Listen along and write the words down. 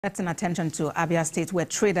That's an attention to Abia State, where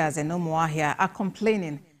traders in Umuahia are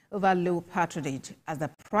complaining over low patronage as the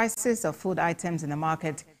prices of food items in the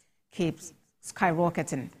market keeps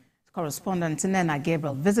skyrocketing. Correspondent Nena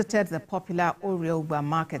Gabriel visited the popular Oriogba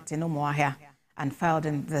market in Umuahia and filed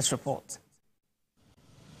in this report.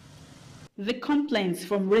 The complaints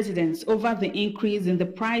from residents over the increase in the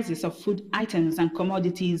prices of food items and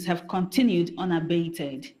commodities have continued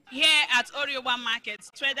unabated. Here at Oriogba Market,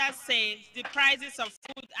 traders say the prices of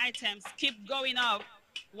food items keep going up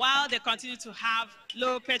while they continue to have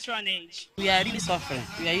low patronage. We are really suffering.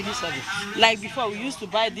 Like before, we used to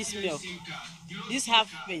buy this milk. This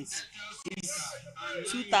half pint is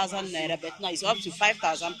 2,000 naira, but now it's up to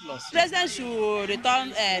 5,000 plus. President should return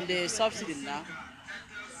the subsidy now.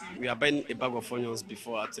 We are buying a bag of onions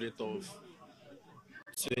before at a rate of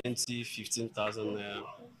 15,000 naira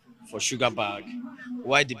for sugar bag.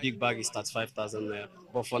 Why the big bag is 35,000 naira?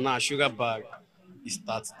 But for now, sugar bag is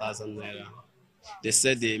 30,000 naira. They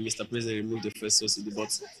said Mr. President removed the first subsidy,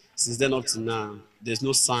 but since then up to now, there's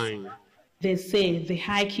no sign. They say the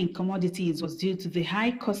hike in commodities was due to the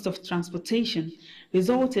high cost of transportation,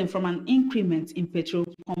 resulting from an increment in petrol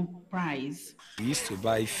pump price. We used to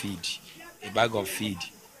buy feed, a bag of feed,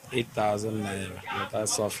 8,000 naira, but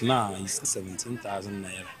as of now, it's 17,000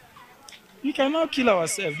 naira. We cannot kill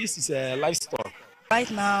ourselves. This is a livestock. Right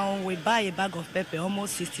now, we buy a bag of pepper,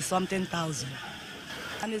 almost 60-something thousand.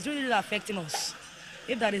 And it's really affecting us.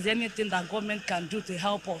 If there is anything that government can do to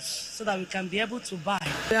help us so that we can be able to buy.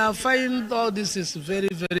 They are finding all this is very,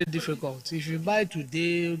 very difficult. If you buy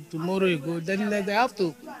today, tomorrow you go, then they have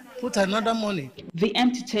to put another money. The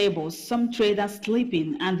empty tables, some traders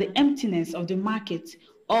sleeping, and the emptiness of the market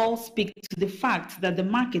all speak to the fact that the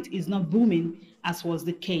market is not booming as was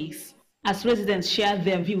the case. As residents share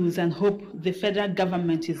their views and hope the federal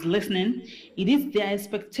government is listening, it is their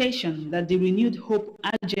expectation that the renewed hope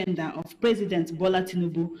agenda of President Bola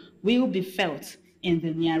Tinubu will be felt in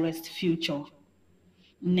the nearest future.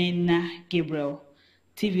 Nena Gabriel,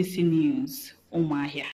 TVC News, Umuahia.